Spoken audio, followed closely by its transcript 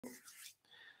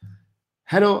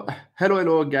Hello,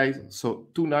 guys. So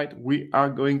tonight we are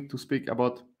going to speak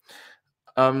about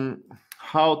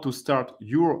how to start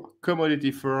your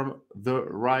commodity firm the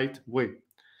right way.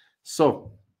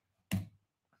 So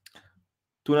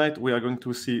tonight we are going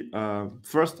to see.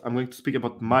 First, I'm going to speak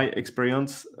about my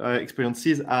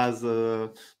experiences as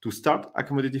to start a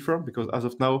commodity firm because as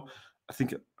of now, I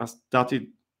think I started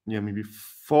maybe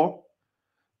four.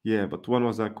 Yeah, but one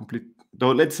was a complete.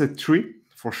 Though let's say three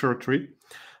for sure, three.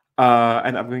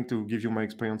 And I'm going to give you my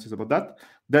experiences about that.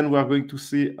 Then we are going to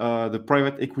see the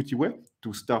private equity way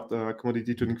to start a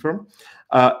commodity trading firm.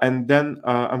 And then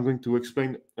I'm going to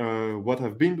explain what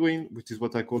I've been doing, which is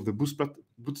what I call the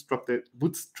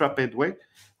bootstrapped way,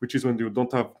 which is when you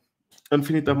don't have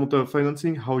infinite amount of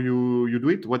financing, how you do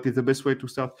it, what is the best way to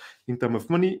start in terms of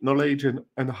money, knowledge,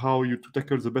 and how you to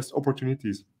tackle the best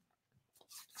opportunities.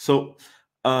 So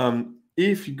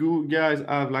if you guys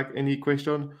have like any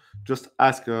question, just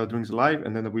ask during the live,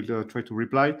 and then I will try to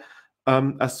reply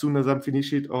as soon as I'm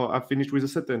finished it or I've finished with the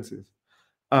sentences.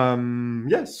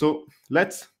 Yeah, so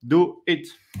let's do it.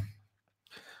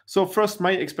 So first,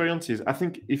 my experiences. I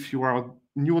think if you are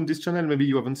new on this channel, maybe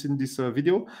you haven't seen this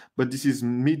video, but this is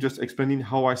me just explaining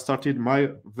how I started my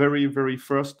very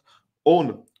first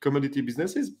own commodity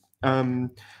businesses.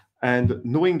 And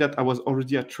knowing that I was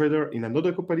already a trader in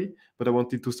another company, but I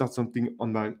wanted to start something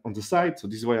on the side. So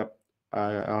this is why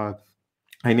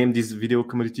I named this video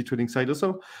 "Commodity Trading Side"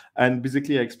 also. And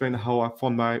basically, I explained how I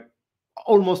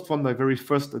almost found my very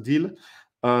first deal,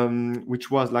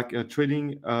 which was like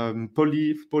trading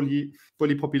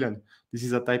polypropylene. This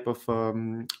is a type of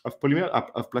polymer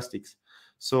of plastics.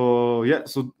 So yeah,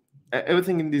 so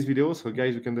everything in this video. So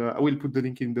guys, you can I will put the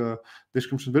link in the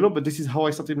description below. But this is how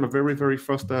I started my very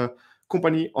first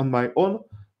company on my own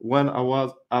when I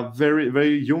was a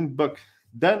very young buck.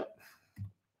 Then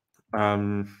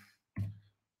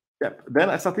then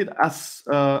I started as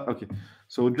okay.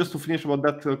 So just to finish about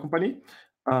that company,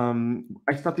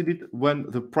 I started it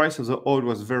when the price of the oil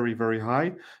was very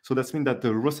high. So that means that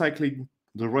the recycling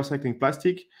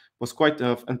plastic was quite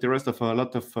of interest of a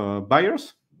lot of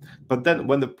buyers. But then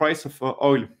when the price of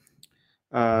oil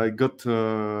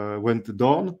went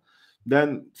down,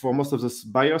 then for most of the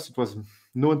buyers it was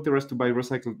no interest to buy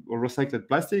recycled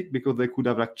plastic because they could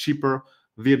have like cheaper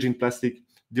virgin plastic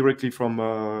directly from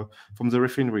the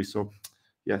refinery. So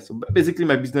yeah, so basically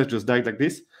my business just died like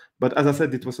this. But as I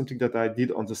said, it was something that I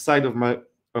did on the side of my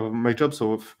job.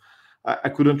 So I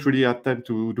couldn't really have time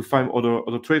to find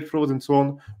other trade flows and so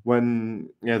on. When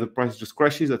the price just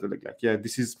crashes, I feel like yeah,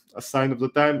 this is a sign of the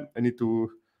time. I need to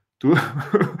to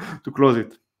close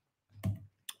it.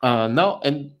 Now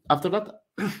and after that,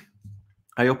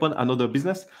 I opened another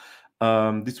business.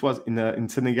 This was in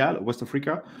Senegal, West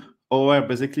Africa, where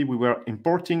basically we were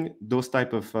importing those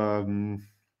type of oil.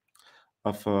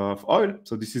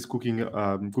 So this is cooking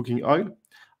oil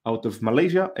out of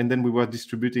Malaysia, and then we were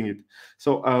distributing it.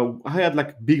 So I had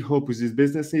like big hope with these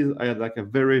businesses. I had like a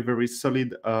very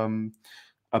solid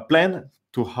a plan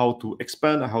to how to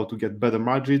expand, how to get better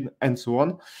margin, and so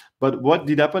on. But what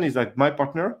did happen is that my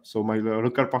partner, so my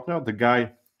local partner, the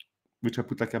guy, which I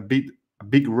put like a big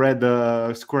red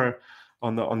square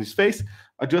on his face,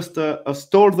 I just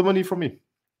stole the money from me.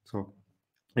 So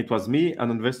it was me,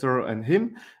 an investor, and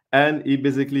him, and he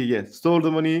basically stole the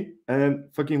money and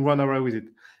fucking run away with it.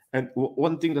 And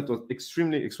one thing that was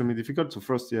extremely difficult. So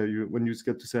first, when you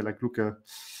get to say like, look to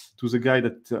the guy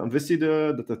that invested,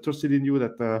 that trusted in you,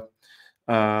 that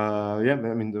I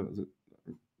mean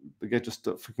the guy just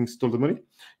fucking stole the money.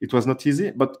 It was not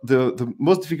easy, but the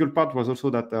most difficult part was also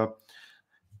that.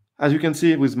 As you can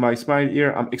see with my smile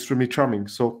here, I'm extremely charming.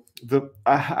 So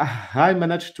I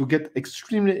managed to get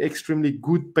extremely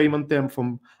good payment term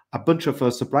from a bunch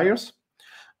of suppliers.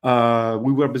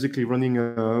 We were basically running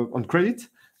on credit.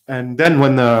 And then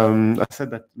when I said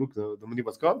that, look, the money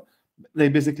was gone, they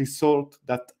basically thought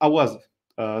that I was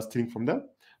stealing from them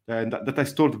and that I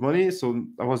stole the money. So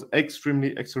that was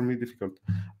extremely difficult.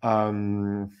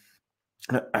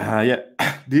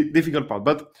 Difficult part.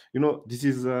 But, this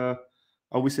is...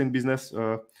 always in business,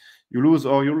 you lose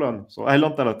or you learn. So I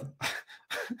learned a lot.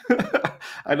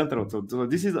 I learned a lot. So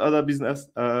this is another business,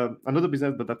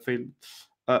 but that failed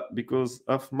because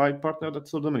of my partner that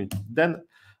sold the money. Then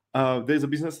there's a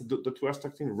business that we are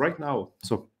starting right now.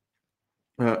 So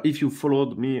if you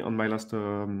followed me on my last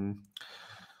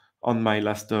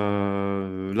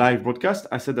live broadcast,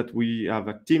 I said that we have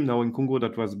a team now in Congo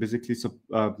that was basically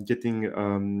getting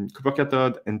copper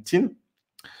cathode and tin.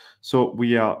 So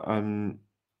we are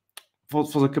for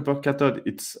the copper cathode,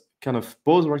 it's kind of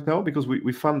paused right now because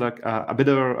we found like a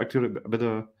better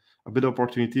a better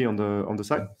opportunity on the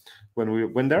side when we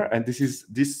went there. And this is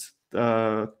this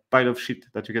pile of shit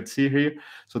that you can see here.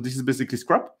 So this is basically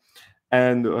scrap.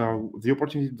 And the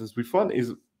opportunity that we found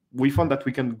is we found that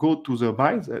we can go to the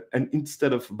mines, and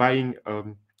instead of buying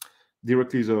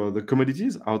directly the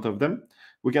commodities out of them,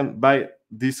 we can buy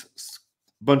this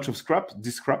bunch of scrap,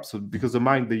 this scrap. So because the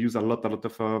mine, they use a lot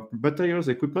of materials,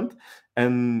 equipment,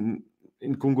 and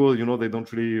in Congo, they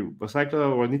don't really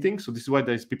recycle or anything. So this is why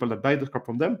there's people that buy the scrap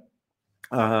from them,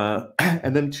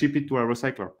 and then ship it to a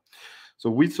recycler. So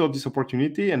we saw this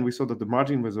opportunity, and we saw that the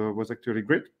margin was actually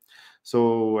great.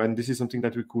 So, and this is something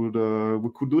that we could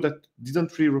do that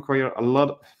didn't really require a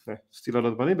lot, still a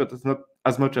lot of money, but it's not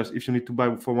as much as if you need to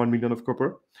buy for 1 million of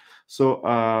copper. So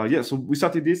yeah, so we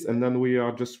started this, and then we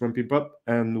are just ramping up,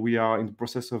 and we are in the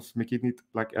process of making it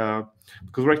like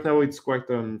because right now it's quite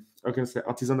how can I say,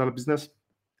 artisanal business,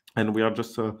 and we are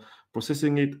just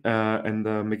processing it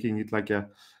and making it like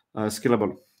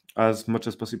scalable as much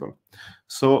as possible.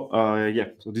 So yeah,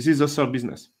 so this is the third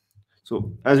business.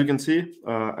 So as you can see,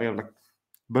 I have like a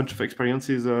bunch of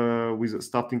experiences with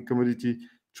starting commodity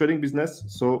trading business.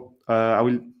 So I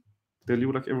will tell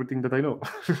you like everything that I know.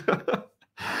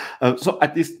 So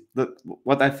at least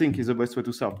what I think is the best way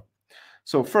to start.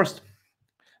 So first,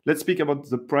 let's speak about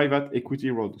the private equity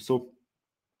road. So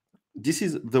this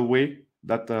is the way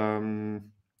that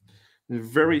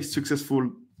very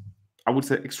successful, I would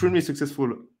say extremely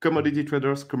successful commodity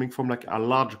traders coming from like a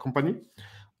large company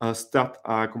start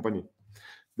a company.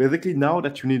 Basically, now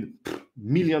that you need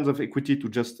millions of equity to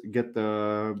just get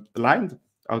aligned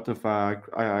out of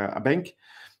a bank,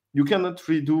 you cannot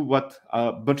really do what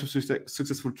a bunch of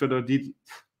successful traders did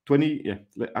 20, yeah,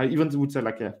 I even would say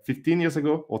like 15 years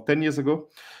ago or 10 years ago,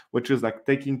 which is like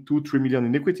taking 2-3 million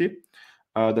in equity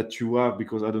that you have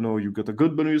because, I don't know, you got a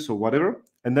good bonus or whatever,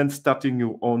 and then starting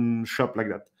your own shop like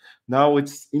that. Now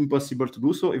it's impossible to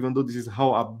do so, even though this is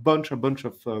how a bunch of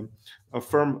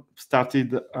firm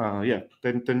started,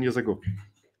 10 years ago.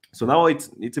 So now it's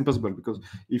impossible, because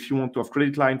if you want to have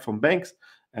credit line from banks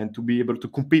and to be able to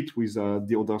compete with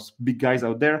the other big guys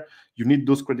out there, you need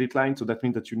those credit lines. So that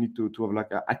means that you need to have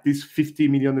like at least 50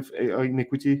 million in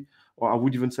equity, or I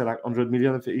would even say like 100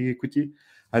 million of equity.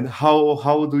 And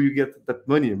how do you get that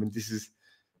money? I mean, this is,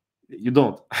 you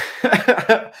don't.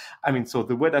 I mean, so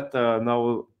the way that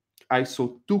now I saw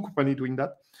two companies doing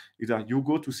that is that you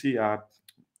go to see a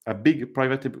big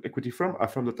private equity firm, a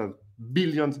firm that has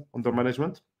billions under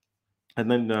management, and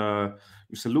then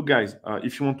you say, look, guys,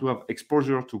 if you want to have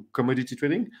exposure to commodity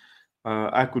trading,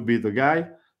 I could be the guy.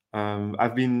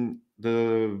 I've been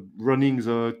running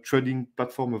the trading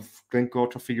platform of Glencore,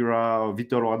 Trafigura, or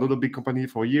Vitol, or another big company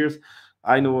for years.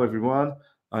 I know everyone.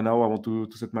 And now I want to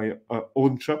set my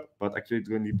own shop, but actually it's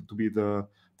going to be the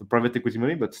private equity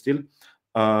money, but still.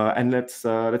 And let's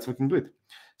fucking do it.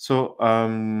 So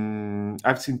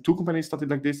I've seen two companies started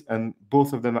like this, and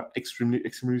both of them are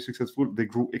extremely successful. They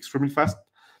grew extremely fast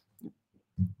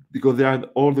because they had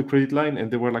all the credit line,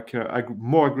 and they were like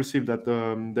more aggressive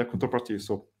than their counterparties.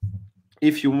 So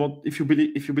if you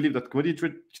believe that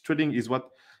commodity trading is what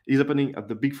is happening at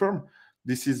the big firm,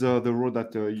 this is the road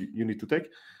that you need to take.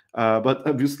 But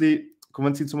obviously,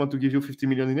 convincing someone to give you 50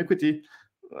 million in equity,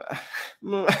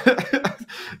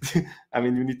 I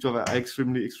mean, you need to have an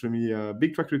extremely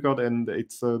big track record, and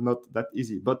it's not that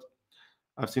easy. But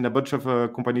I've seen a bunch of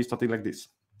companies starting like this.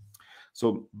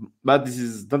 So, but this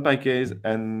is not my case,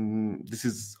 and this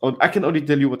is, I can only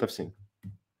tell you what I've seen.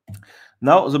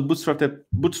 Now, the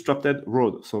bootstrapped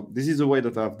road. So this is the way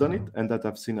that I've done it, and that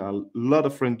I've seen a lot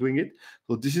of friends doing it.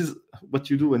 So this is what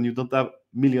you do when you don't have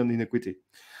million in equity.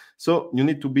 So you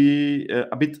need to be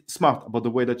a bit smart about the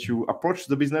way that you approach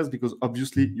the business, because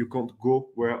obviously you can't go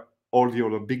where all the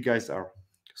other big guys are.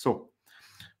 So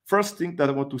first thing that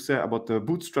I want to say about the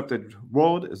bootstrapped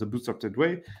road, the bootstrapped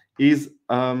way, is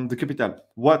the capital.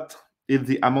 What is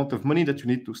the amount of money that you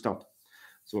need to start?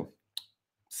 So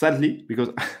sadly, because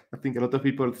I think a lot of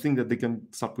people think that they can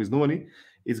start with no money,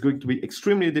 it's going to be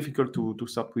extremely difficult to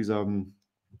start with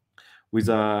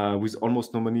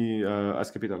almost no money as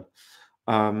capital.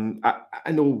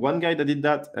 I know one guy that did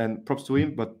that, and props to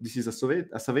him, but this is a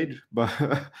savage. But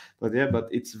but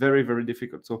it's very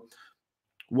difficult. So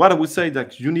what I would say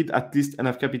that you need at least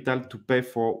enough capital to pay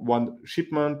for one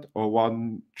shipment or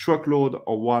one truckload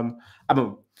or one, I don't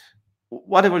know,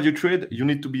 whatever you trade, you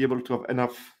need to be able to have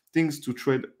enough things to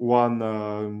trade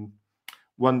one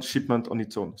shipment on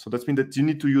its own. So that means that you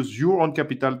need to use your own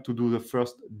capital to do the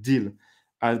first deal,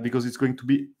 because it's going to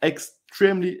be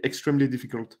extremely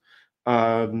difficult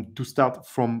to start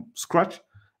from scratch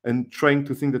and trying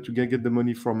to think that you can get the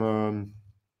money from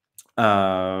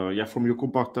yeah, from your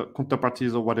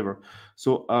counterparties or whatever.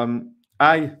 So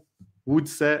I would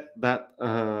say that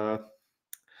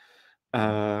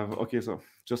okay, so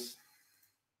just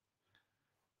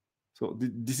so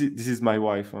this is my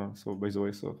wife. So by the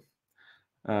way, so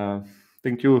uh,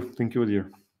 thank you,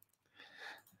 dear.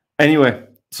 Anyway,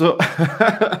 so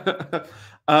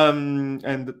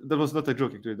and that was not a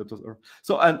joke actually. That was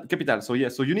so and capital. So yeah,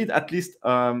 so you need at least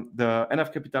the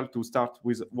enough capital to start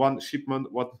with one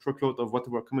shipment, one truckload of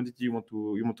whatever commodity you want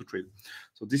to trade.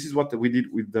 So this is what we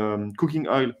did with the cooking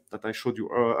oil that I showed you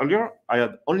earlier. I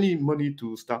had only money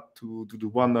to start to do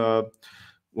one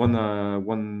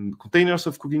containers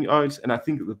of cooking oils, and I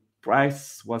think the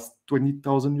price was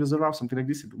 20,000 US dollars, something like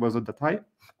this. It wasn't that high.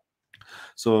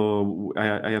 So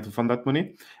I had to fund that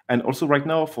money. And also right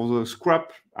now for the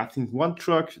scrap, I think one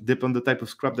truck, depend the type of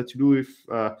scrap that you do with,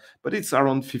 but it's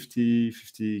around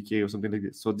 50K or something like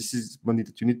this. So this is money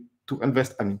that you need to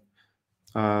invest. I mean,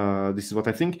 this is what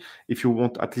I think, if you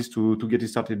want at least to get it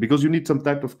started, because you need some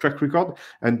type of track record,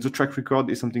 and the track record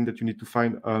is something that you need to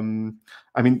find.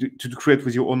 I mean, to create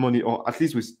with your own money, or at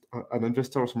least with an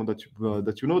investor or someone that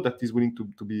you know that is willing to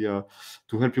be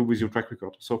to help you with your track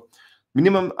record. So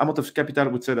minimum amount of capital,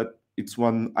 I would say that it's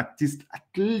at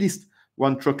least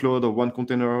one truckload or one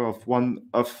container of one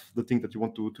of the thing that you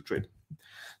want to trade.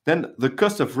 Then the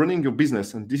cost of running your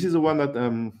business, and this is the one that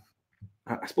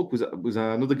I spoke with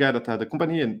another guy that had a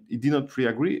company, and he did not really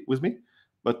agree with me.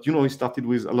 But he started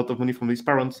with a lot of money from his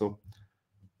parents, so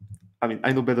I mean,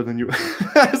 I know better than you.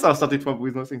 So I started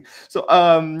with nothing. So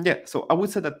yeah, so I would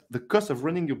say that the cost of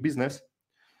running your business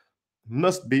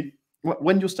must be,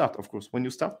 when you start, of course, when you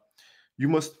start, you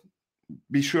must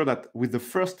be sure that with the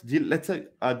first deal, let's say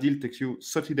a deal takes you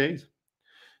 30 days,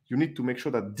 you need to make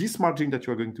sure that this margin that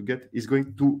you are going to get is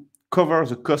going to cover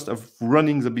the cost of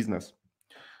running the business.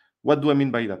 What do I mean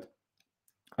by that?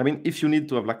 I mean, if you need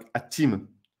to have like a team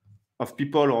of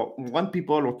people, or one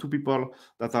people or two people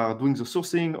that are doing the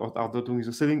sourcing or are doing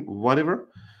the selling, whatever,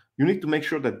 you need to make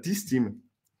sure that this team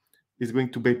is going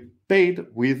to be paid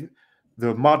with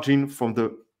the margin from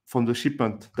the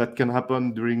shipment that can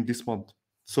happen during this month.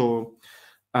 So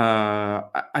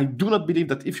I do not believe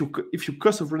that if your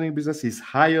cost of running a business is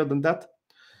higher than that,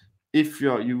 if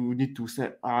you need to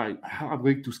say, I'm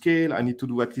going to scale, I need to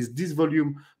do at least this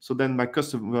volume, so then my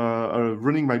cost of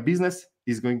running my business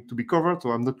is going to be covered,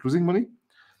 so I'm not losing money.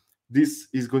 This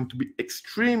is going to be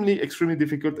extremely, extremely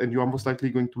difficult, and you are most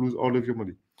likely going to lose all of your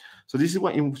money. So this is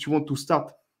why, if you want to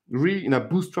start really in a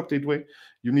bootstrapped way,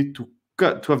 you need to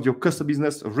have your cost of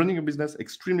business, of running a business,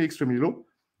 extremely, extremely low.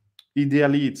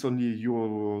 Ideally, it's only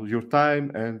your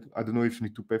time, and I don't know if you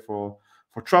need to pay for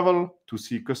travel to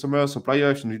see customers,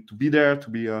 suppliers. You need to be there to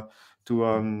be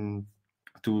to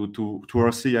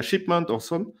oversee a shipment or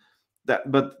so on.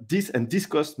 But this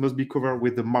cost must be covered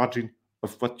with the margin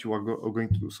of what you are going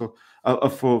to do. So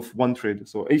of one trade.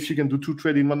 So if you can do two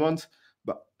trades in 1 month,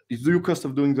 but your cost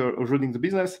of running the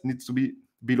business needs to be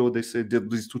below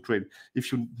these two trades.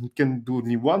 If you can do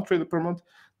only one trade per month,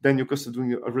 then your cost of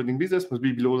doing a running business must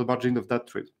be below the margin of that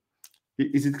trade.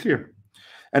 Is it clear?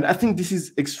 And I think this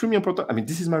is extremely important. I mean,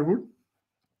 this is my rule.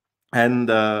 And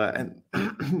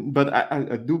but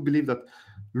I do believe that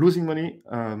losing money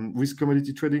with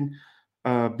commodity trading,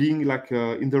 being like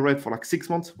in the red for like 6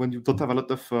 months when you don't have a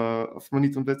lot of money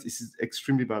to invest, is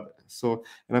extremely bad. So,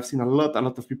 and I've seen a lot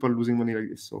of people losing money like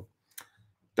this. So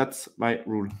that's my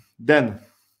rule. Then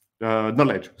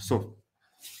knowledge. So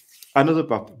another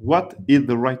part, what is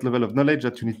the right level of knowledge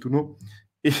that you need to know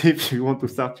if you want to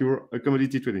start your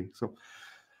commodity trading? So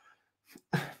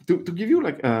to give you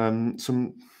like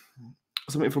some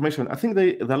information, I think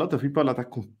there are a lot of people that are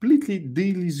completely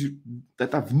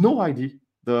that have no idea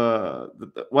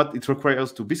what it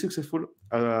requires to be successful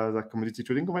as a commodity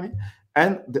trading company,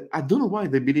 and I don't know why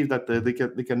they believe that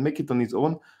they can make it on its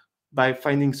own by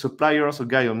finding suppliers, a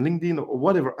guy on LinkedIn or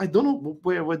whatever. I don't know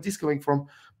where this is coming from,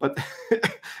 but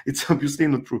it's obviously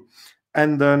not true.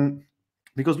 And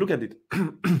because look at it,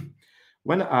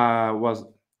 when I was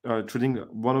trading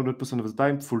 100% of the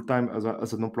time, full time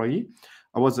as an employee,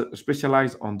 I was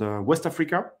specialized on the West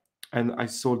Africa, and I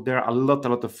sold there a lot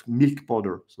of milk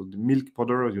powder. So the milk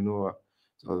powder,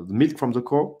 so the milk from the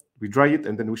cow, we dry it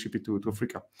and then we ship it to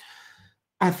Africa.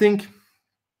 I think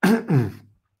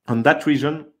on that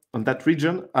region,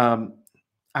 I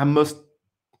was,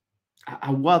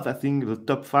 I think, the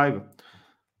top 5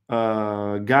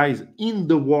 guys in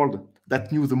the world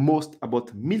that knew the most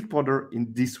about milk powder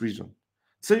in this region.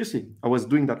 Seriously, I was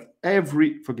doing that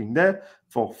every fucking day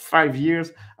for 5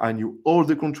 years. I knew all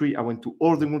the country. I went to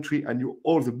all the country. I knew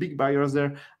all the big buyers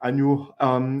there. I knew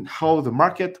how the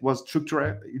market was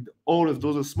structured in all of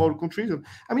those small countries.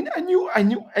 I mean, I knew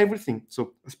everything.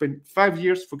 So I spent 5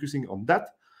 years focusing on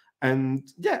that.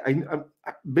 And yeah,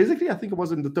 basically, I think I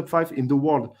was in the top 5 in the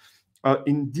world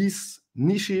in these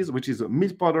niches, which is a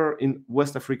milk powder in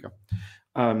West Africa.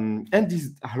 And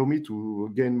this allowed me to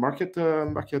gain market,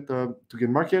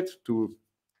 to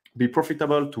be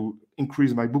profitable, to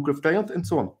increase my book of clients, and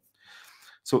so on.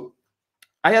 So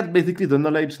I had basically the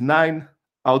knowledge 9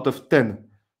 out of 10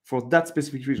 for that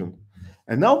specific reason.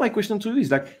 And now my question to you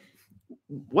is like,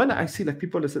 when I see like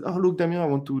people that said, "Oh, look, Damien, I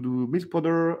want to do milk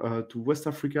powder to West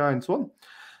Africa and so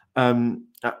on,"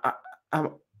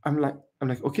 I'm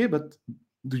like, okay, but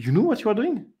do you know what you are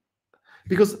doing?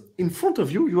 Because in front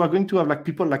of you, you are going to have like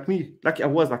people like me, like I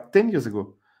was like 10 years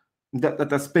ago,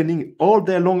 that are spending all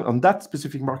day long on that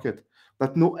specific market,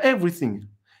 that know everything.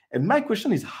 And my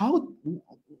question is,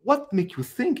 what makes you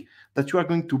think that you are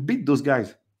going to beat those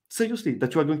guys? Seriously,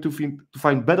 that you are going to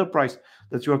find better price,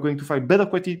 that you are going to find better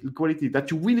quality, that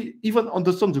you really even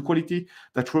understand the quality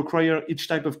that require each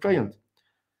type of client.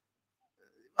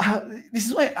 This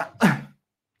is why,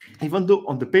 even though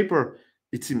on the paper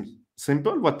it seems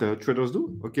simple what the traders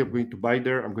do. Okay, I'm going to buy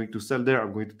there, I'm going to sell there,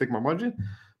 I'm going to take my margin.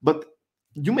 But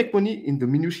you make money in the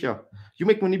minutiae. You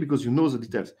make money because you know the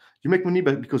details. You make money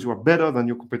because you are better than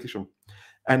your competition.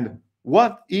 And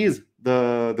what is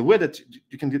the way that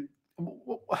you can get,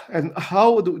 and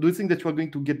how do you think that you are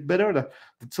going to get better than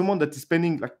someone that is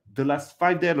spending like the last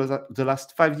 5 days, the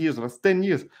last 5 years, the last 10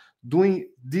 years doing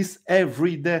this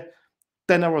every day,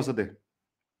 10 hours a day?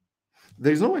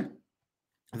 There is no way.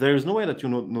 There is no way that you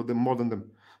know them more than them.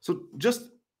 So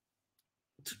just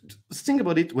think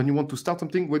about it when you want to start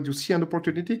something, when you see an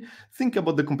opportunity, think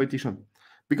about the competition.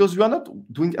 Because you are not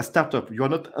doing a startup, you are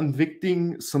not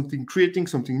inventing something, creating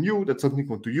something new, that's something you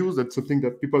want to use, that's something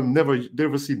that people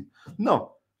never seen.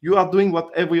 No, you are doing what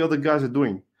every other guys are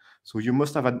doing. So you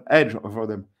must have an edge over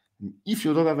them. If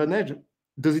you don't have an edge,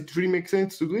 does it really make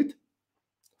sense to do it?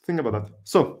 Think about that.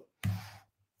 So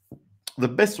the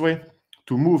best way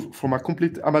to move from a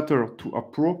complete amateur to a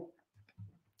pro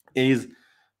is,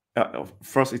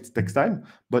 first, it takes time,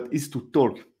 but is to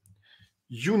talk.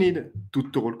 You need to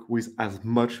talk with as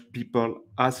much people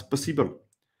as possible.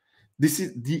 This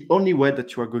is the only way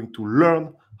that you are going to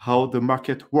learn how the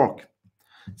market works.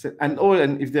 So, and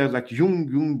if there's like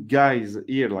young guys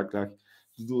here, like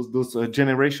those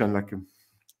generation, like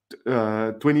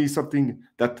 20 something,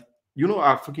 that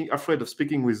are fucking afraid of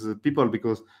speaking with people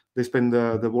because they spend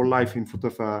the whole life in front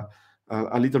of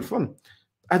a little phone.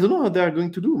 I don't know how they are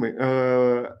going to do.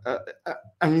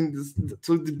 I mean,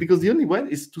 because the only way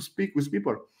is to speak with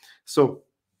people. So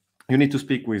you need to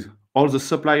speak with all the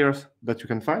suppliers that you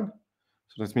can find.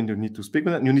 So that means you need to speak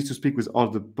with them. You need to speak with all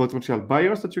the potential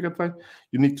buyers that you can find.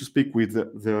 You need to speak with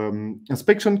the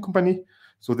inspection company,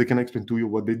 so they can explain to you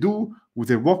what they do, who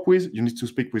they work with. You need to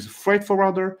speak with freight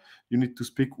forwarder. You need to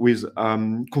speak with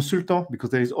consultant, because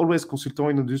there is always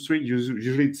consultant in the industry.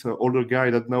 Usually it's an older guy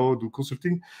that now do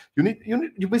consulting.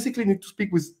 You basically need to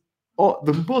speak with all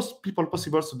the most people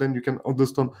possible, so then you can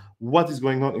understand what is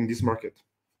going on in this market.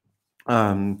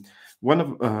 In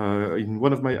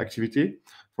one of my activity,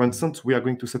 for instance, we are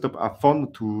going to set up a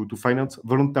fund to finance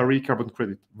voluntary carbon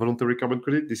credit. Voluntary carbon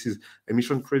credit. This is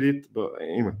emission credit, but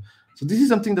anyway. So this is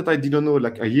something that I didn't know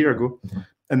like a year ago,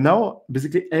 and now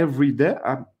basically every day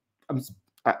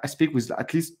I speak with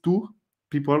at least 2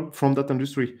 people from that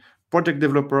industry: project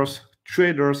developers,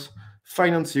 traders,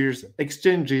 financiers,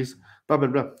 exchanges, blah blah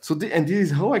blah. So and this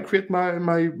is how I create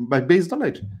my base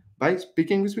knowledge, by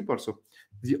speaking with people. So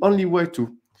the only way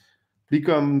to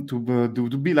become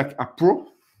to be like a pro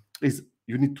is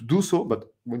you need to do so. But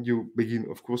when you begin,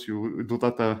 of course, you do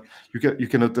that. You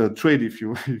cannot trade if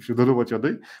you if you don't know what you're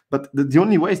doing. But the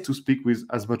only way is to speak with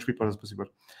as much people as possible,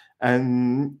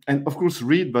 and of course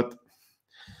read. But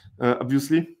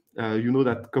obviously, you know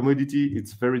that commodity,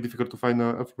 it's very difficult to find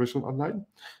information online,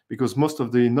 because most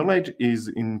of the knowledge is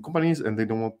in companies and they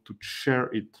don't want to share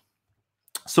it.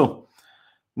 So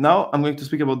now I'm going to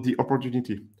speak about the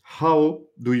opportunity. How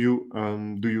do you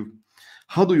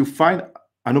find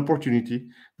an opportunity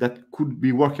that could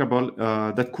be workable,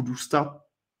 that could start?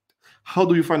 How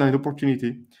do you find an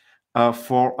opportunity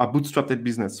for a bootstrapped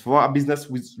business, for a business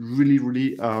with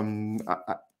really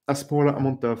a small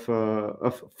amount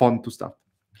of fund to start?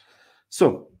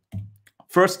 So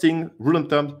first thing, rule of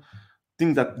thumb,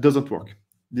 thing that doesn't work.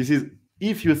 This is,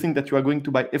 if you think that you are going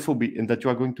to buy FOB and that you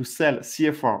are going to sell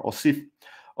CFR or CIF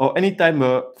or any time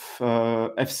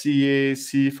FCA,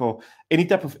 CIF, or any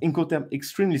type of Incoterm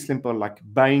extremely simple, like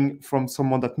buying from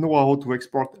someone that know how to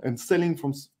export and selling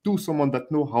to someone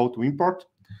that know how to import,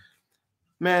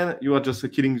 man, you are just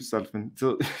killing yourself. And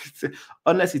so,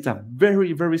 unless it's a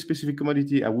very, very specific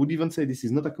commodity, I would even say this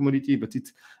is not a commodity, but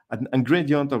it's an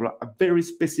ingredient or a very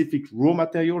specific raw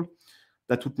material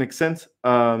that would make sense.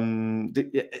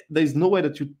 There is no way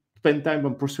that you spend time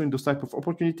on pursuing those type of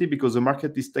opportunity because the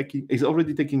market is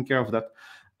already taking care of that,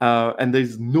 and there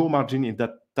is no margin in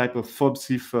that type of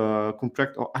FOB-CIF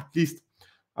contract, or at least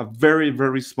a very,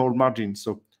 very small margin.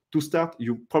 So to start,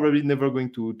 you're probably never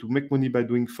going to make money by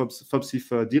doing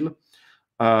FOB-CIF deal,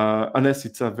 unless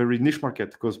it's a very niche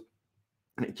market. Because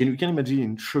you can imagine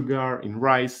in sugar, in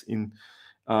rice, in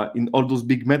all those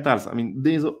big metals. I mean,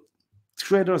 there's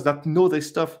traders that know their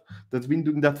stuff, that's been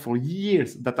doing that for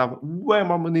years, that have way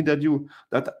more money than you,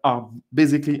 that are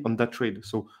basically on that trade.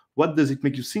 So what does it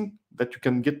make you think that you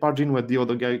can get margin with the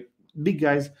other big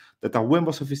guys that are way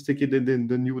more sophisticated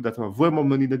than you, that have way more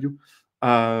money than you,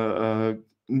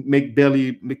 make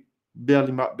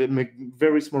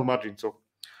very small margin? So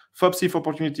FOB-CIF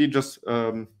opportunity, just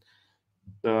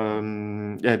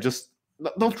just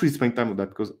don't really spend time on that,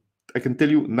 because I can tell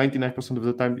you 99% of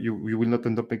the time you will not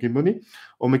end up making money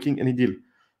or making any deal.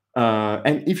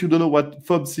 And if you don't know what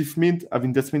FOB-CIF means, I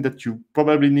mean, that means that you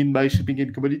probably need my Shipping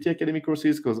and Commodity Academy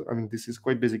courses, because I mean, this is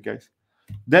quite basic, guys.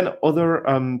 Then other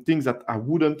things that I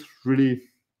wouldn't really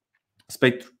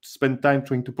spend time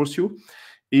trying to pursue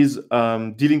is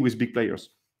dealing with big players,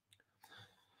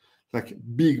 like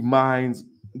big mines,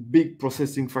 big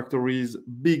processing factories,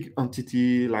 big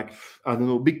entity, like, I don't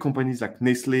know, big companies like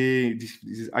Nestle, this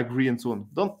is Agri, and so on.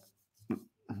 Don't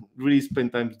really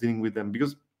spend time dealing with them,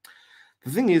 because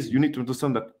the thing is, you need to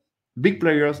understand that big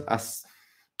players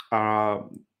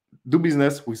do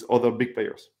business with other big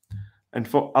players, and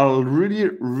for a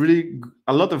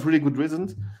lot of really good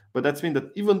reasons. But that means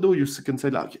that even though you can say,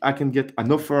 like, I can get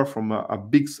an offer from a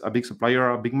big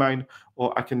supplier, a big mine,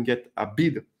 or I can get a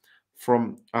bid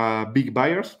from big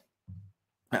buyers,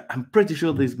 I'm pretty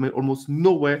sure there's almost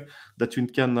no way that you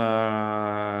can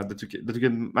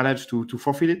manage to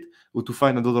forfeit it, or to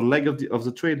find another leg of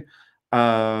the trade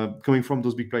coming from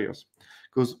those big players.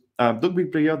 Because those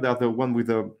big players, they are the one with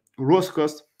the lowest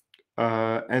cost,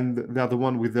 and they are the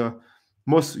one with the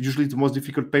usually the most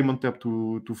difficult payment term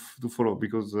to follow,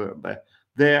 because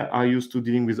they are used to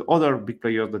dealing with other big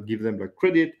players that give them like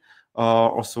credit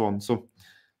or so on. So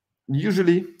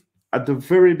usually, at the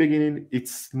very beginning,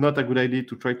 it's not a good idea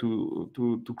to try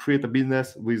to create a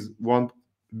business with one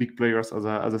big players as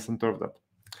a center of that.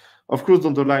 Of course,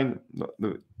 down the line,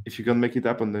 if you can make it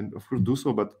happen, then of course do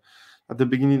so. But at the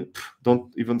beginning,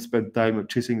 don't even spend time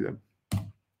chasing them.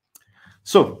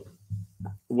 So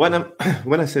when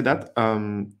I say that,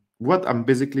 what I'm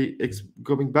basically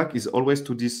going back is always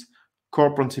to this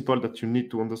core principle that you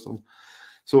need to understand.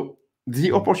 So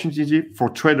the opportunity for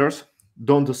traders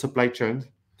down the supply chain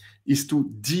is to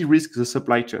de-risk the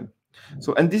supply chain.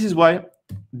 So, and this is why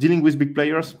dealing with big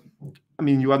players, I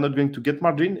mean, you are not going to get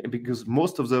margin, because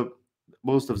most of the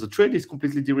trade is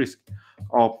completely de-risked.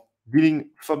 Or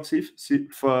dealing FOB-CIF,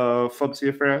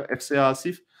 FCA,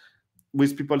 CIF,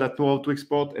 with people that know how to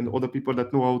export and other people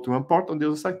that know how to import on the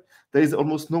other side, there is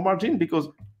almost no margin, because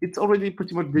it's already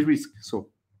pretty much de-risked. So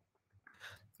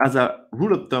as a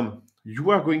rule of thumb,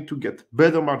 you are going to get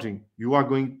better margin, you are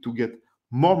going to get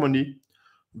more money,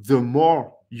 the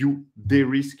more you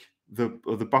de-risk the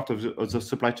part of the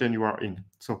supply chain you are in.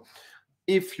 So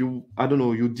if you, I don't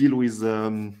know, you deal with,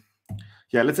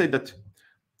 let's say that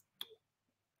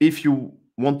if you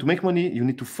want to make money, you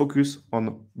need to focus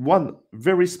on one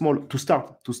very small, to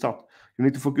start, you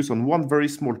need to focus on one very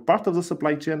small part of the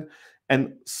supply chain,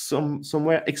 and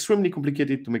somewhere extremely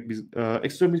complicated to make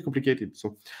extremely complicated.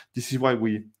 So this is why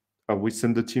we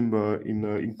send the team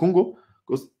in Congo,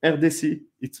 because RDC,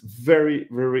 it's very,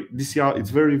 very, DCR,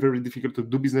 it's very, very difficult to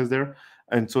do business there.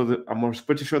 And so I'm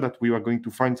pretty sure that we are going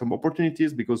to find some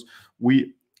opportunities, because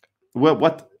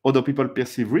what other people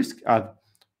perceive risk as,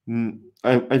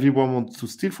 everyone wants to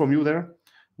steal from you there.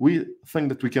 We think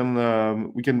that we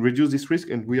can reduce this risk,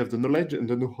 and we have the knowledge and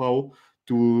the know-how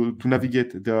to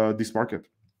navigate this market.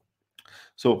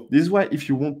 So this is why, if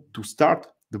you want to start,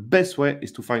 the best way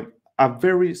is to find a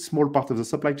very small part of the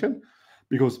supply chain,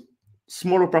 because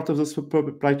smaller part of the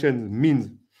supply chain means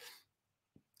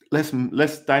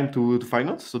less time to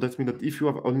finance. So that means that if you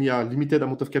have only a limited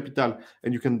amount of capital,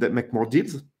 and you can make more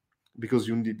deals, because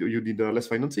you need less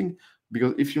financing.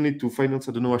 Because if you need to finance,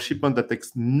 I don't know, a shipment that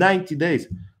takes 90 days,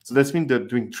 so that means that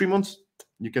during 3 months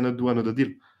you cannot do another deal.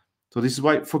 So this is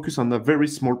why focus on a very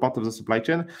small part of the supply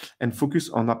chain and focus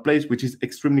on a place which is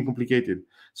extremely complicated.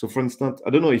 So for instance, I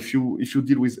don't know if you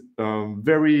deal with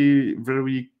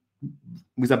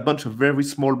with a bunch of very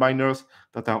small miners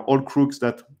that are all crooks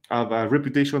that have a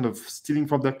reputation of stealing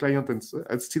from their client and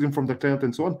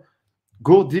so on.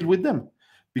 Go deal with them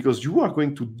because you are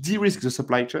going to de-risk the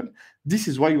supply chain. This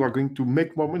is why you are going to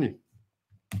make more money.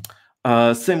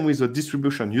 Same with the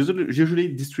distribution.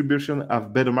 Usually distribution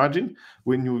have better margin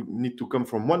when you need to come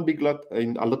from one big lot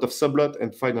in a lot of sublot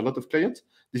and find a lot of clients.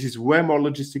 This is way more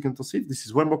logistic intensive. This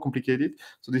is way more complicated.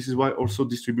 So this is why also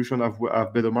distribution have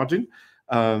better margin.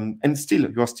 And still,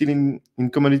 you are still in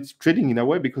commodity trading in a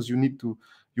way because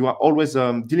you are always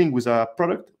dealing with a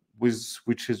product which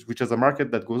has a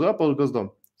market that goes up or goes down.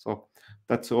 So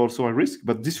that's also a risk.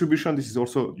 But distribution, this is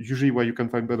also usually where you can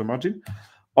find better margin.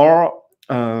 Or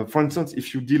for instance,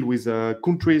 if you deal with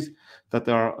countries that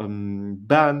are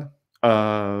banned,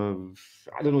 I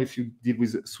don't know if you deal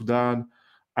with Sudan,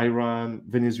 Iran,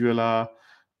 Venezuela,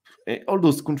 all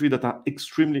those countries that are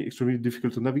extremely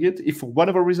difficult to navigate. If for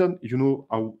whatever reason you know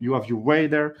how you have your way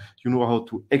there, you know how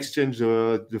to exchange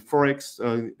the forex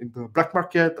in the black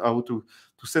market, how to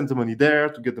send the money there,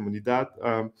 to get the money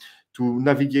to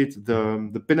navigate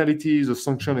the penalties, the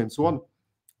sanction, and so on.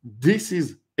 This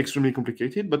is extremely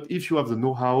complicated, but if you have the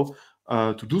know-how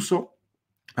to do so,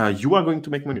 you are going to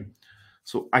make money.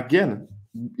 So again,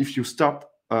 if you start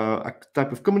a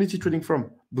type of commodity trading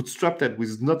firm, bootstrapped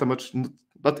with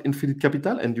not infinite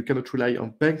capital, and you cannot rely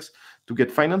on banks to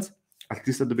get finance, at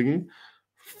least at the beginning,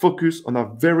 focus on a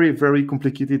very, very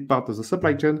complicated part of the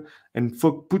supply chain and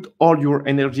put all your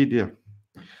energy there.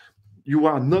 You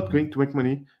are not going to make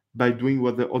money by doing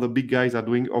what the other big guys are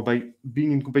doing or by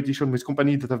being in competition with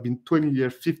companies that have been 20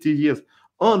 years, 50 years,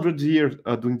 100 years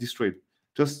doing this trade.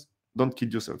 Just don't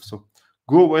kid yourself. So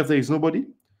go where there is nobody.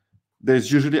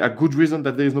 There's usually a good reason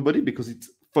that there is nobody because it's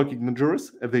fucking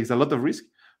dangerous and there is a lot of risk.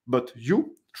 But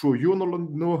you, through your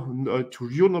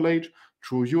knowledge,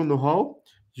 through your know-how,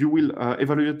 you will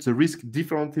evaluate the risk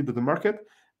differently to the market,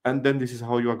 and then this is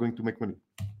how you are going to make money.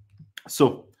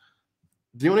 So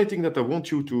the only thing that I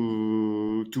want you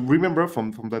to remember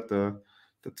from that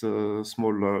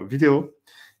small video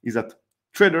is that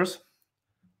traders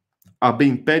are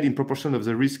being paid in proportion of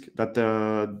the risk that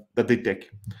they take.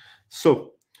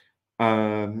 So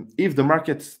if the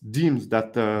market deems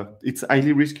that it's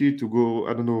highly risky to go,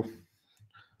 I don't know,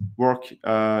 work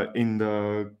in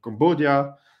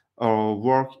Cambodia or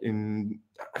work in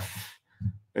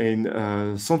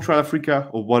Central Africa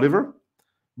or whatever,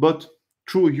 but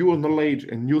through your knowledge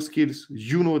and your skills,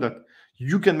 you know that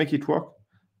you can make it work,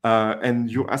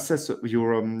 and you assess the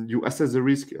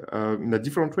risk in a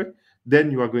different way.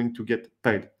 Then you are going to get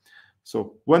paid.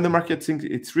 So when the market thinks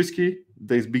it's risky,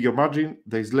 there is bigger margin,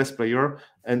 there is less player,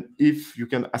 and if you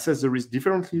can assess the risk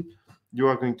differently, you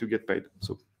are going to get paid.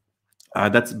 So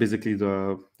that's basically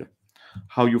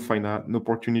how you find an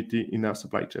opportunity in our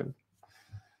supply chain.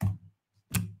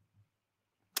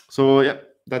 So yeah,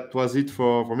 that was it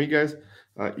for me, guys.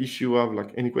 If you have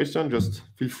like any question, just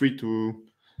feel free to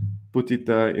put it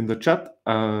in the chat,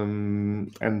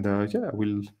 and yeah, I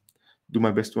will do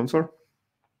my best to answer.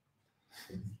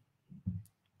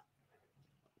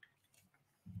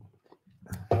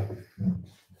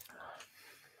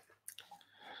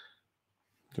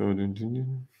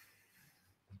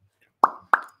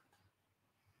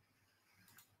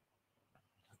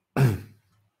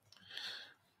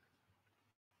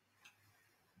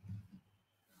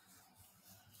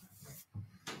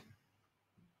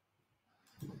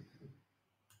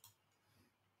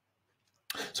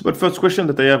 So, but first question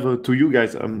that I have to you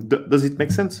guys, does it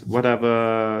make sense what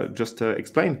I've just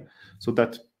explained? So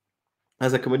that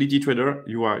as a commodity trader,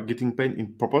 you are getting paid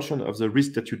in proportion of the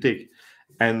risk that you take.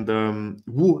 And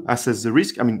who assess the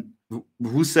risk? I mean,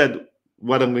 who said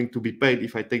what I'm going to be paid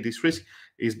if I take this risk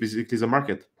is basically the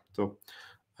market. So,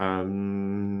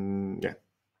 yeah.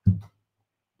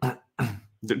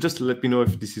 Just let me know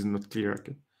if this is not clear. I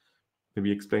can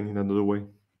maybe explain in another way.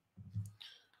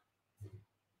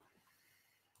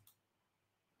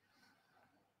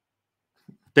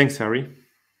 Thanks, Harry.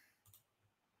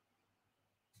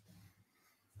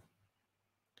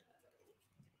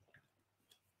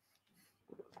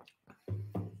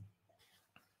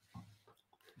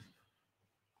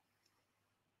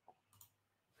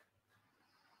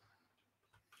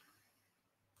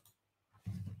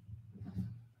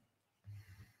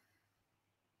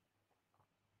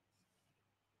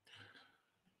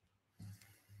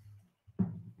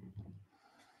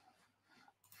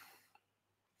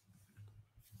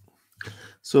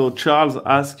 So Charles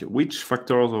asked, which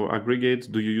factors or aggregates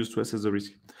do you use to assess the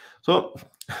risk? So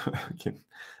okay.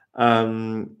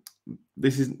 um,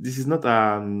 this is not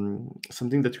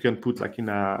something that you can put like in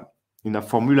a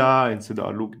formula and say,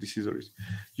 oh, look, this is a risk.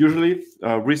 Usually,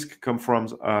 risk come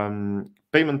from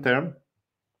payment term,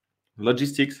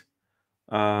 logistics,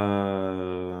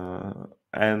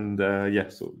 and yeah,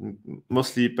 so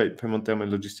mostly payment term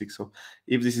and logistics. So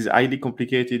if this is highly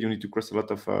complicated, you need to cross a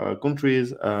lot of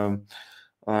countries.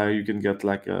 You can get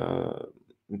like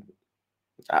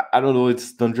I don't know,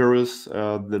 it's dangerous.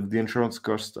 The insurance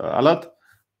costs a lot.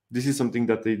 This is something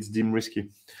that it's deemed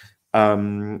risky.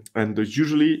 And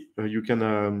usually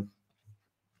um,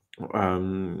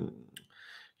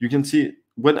 you can see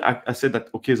when I said that,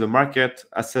 okay, the market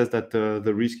assess that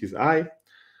the risk is high.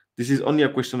 This is only a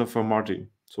question of a margin.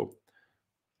 So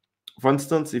for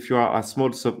instance, if you are a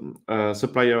small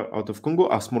supplier out of Congo,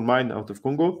 a small mine out of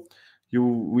Congo, you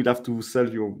will have to sell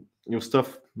your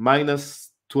stuff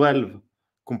minus 12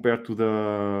 compared to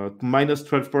the minus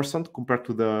 12% compared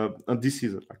to the this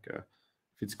is like if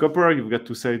it's copper, you've got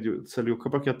to sell your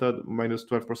copper cathode minus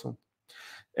 12%,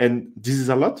 and this is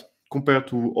a lot compared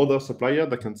to other supplier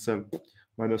that can sell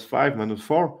minus 5, minus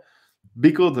 4,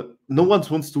 because no one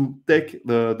wants to take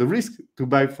the risk to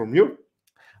buy from you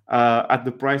at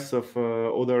the price of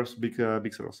others big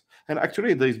sellers. And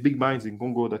actually, there is big mines in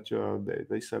Congo that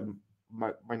they sell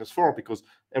minus 4 because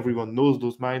everyone knows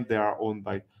those mines. They are owned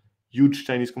by huge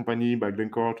Chinese company, by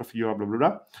Glencore, Trafigura, blah blah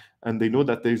blah, and they know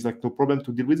that there is like no problem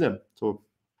to deal with them. So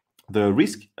the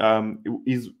risk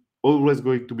is always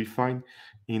going to be fine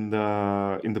in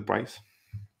the price.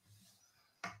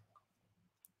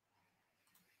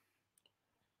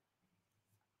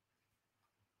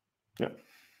 Yeah.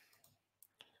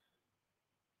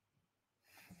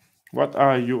 What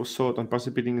are your thoughts on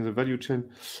participating in the value chain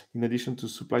in addition to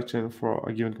supply chain for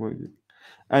a given commodity?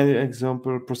 An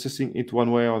example, processing it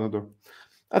one way or another.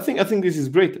 I think this is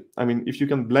great. I mean, if you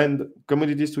can blend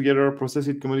commodities together, process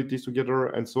it commodities together,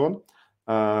 and so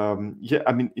on. Yeah,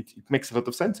 I mean, it makes a lot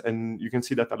of sense, and you can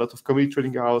see that a lot of commodity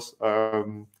trading house are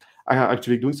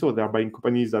actually doing so. They are buying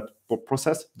companies that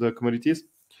process the commodities.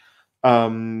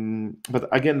 But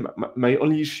again, my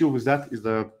only issue with that is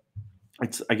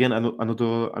it's again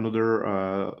another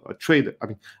trade. I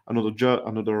mean, another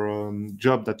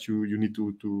job that you need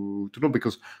to know,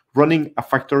 because running a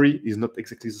factory is not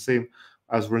exactly the same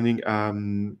as running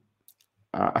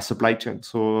a supply chain.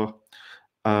 So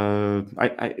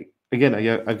I again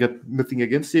I got nothing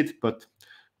against it, but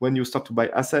when you start to buy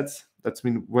assets, that's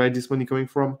mean where is this money coming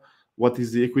from? What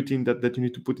is the equity that you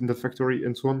need to put in the factory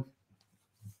and so on?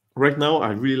 Right now,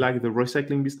 I really like the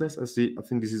recycling business. I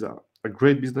think this is a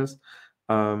great business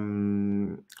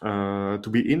to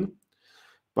be in.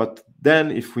 But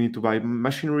then, if we need to buy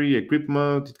machinery,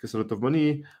 equipment, it costs a lot of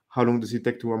money. How long does it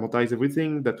take to amortize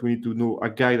everything? That we need to know a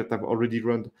guy that have already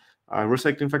run a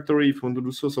recycling factory if you want to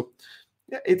do so. So,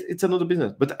 yeah, it's another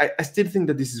business. But I still think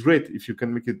that this is great if you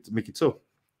can make it so.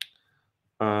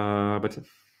 But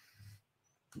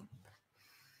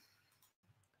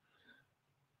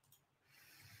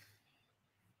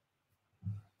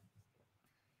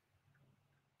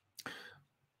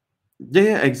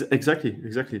yeah,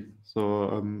 exactly.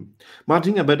 So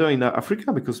margin are better in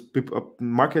Africa because people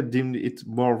market deemed it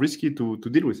more risky to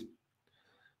deal with.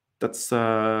 That's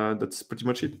pretty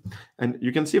much it. And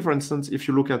you can see, for instance, if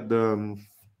you look at the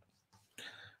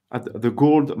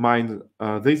gold mine,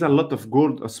 there's a lot of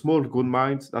gold, small gold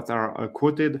mines that are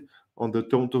quoted on the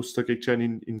Toronto Stock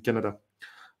Exchange in Canada.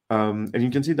 And you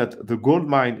can see that the gold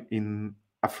mine in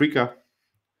Africa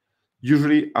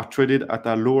usually are traded at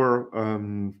a lower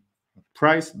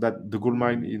price than the gold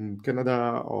mine in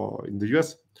Canada or in the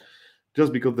US,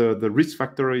 just because the risk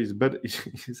factor is better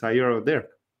is higher there.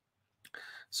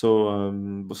 So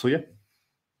yeah.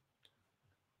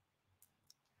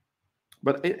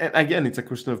 But again, it's a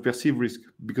question of perceived risk,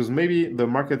 because maybe the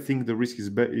market think the risk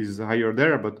is higher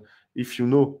there, but if you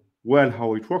know well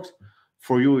how it works,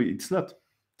 for you it's not.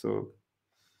 So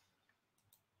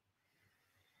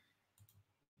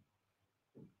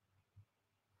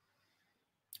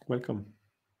welcome.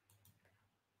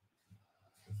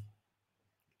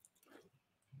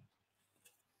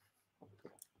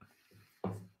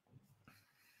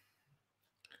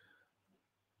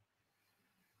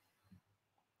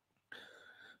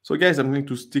 So guys, I'm going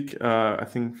to stick. I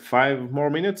think 5 more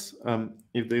minutes.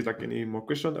 If there's like any more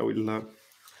questions, I will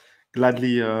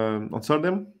gladly answer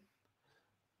them.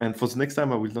 And for the next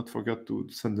time, I will not forget to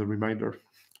send a reminder.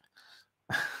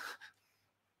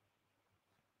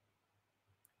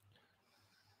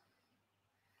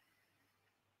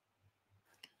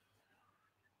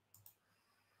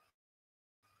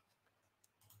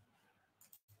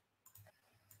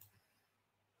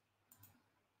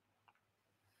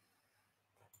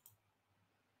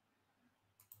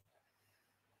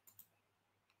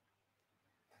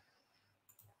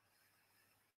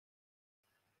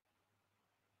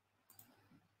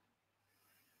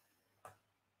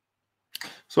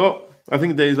 So I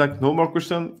think there is like no more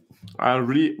question. I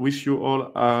really wish you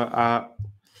all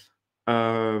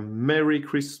Merry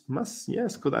Christmas.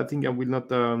 Yes, because I think I will not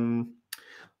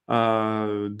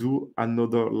do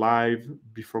another live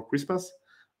before Christmas.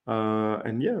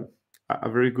 And yeah, a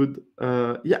very good.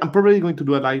 Yeah, I'm probably going to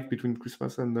do a live between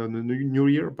Christmas and the New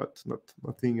Year, but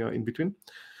nothing in between.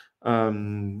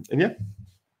 And yeah,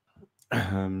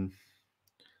 um,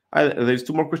 there's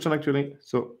two more questions actually.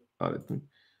 So let me.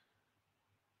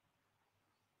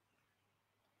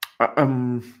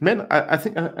 Man, I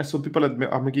think I saw people that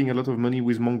are making a lot of money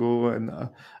with Mongo and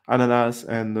Ananas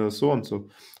and so on. So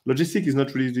logistic is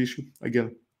not really the issue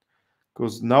again,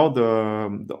 because now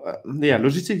yeah,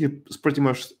 logistic is pretty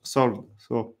much solved.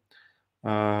 So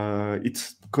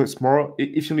it's costs more.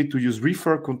 If you need to use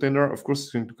refer container, of course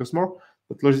it's going to cost more,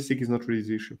 but logistic is not really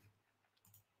the issue.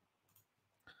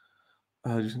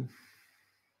 Up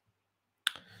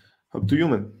to you,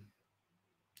 man.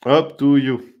 Up to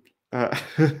you.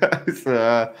 It's,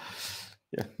 yeah.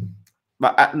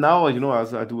 But now,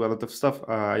 as I do a lot of stuff,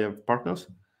 I have partners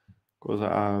because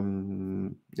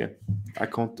yeah, I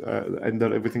can't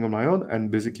handle everything on my own, and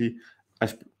basically,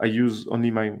 I use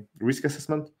only my risk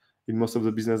assessment in most of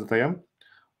the business that I am,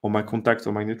 or my contacts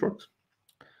or my networks.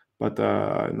 But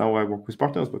now I work with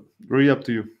partners, but really up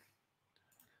to you.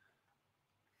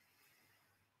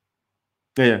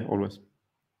 Yeah, always,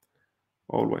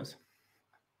 always.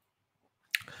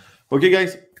 Okay,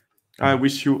 guys, I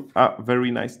wish you a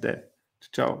very nice day.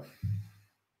 Ciao.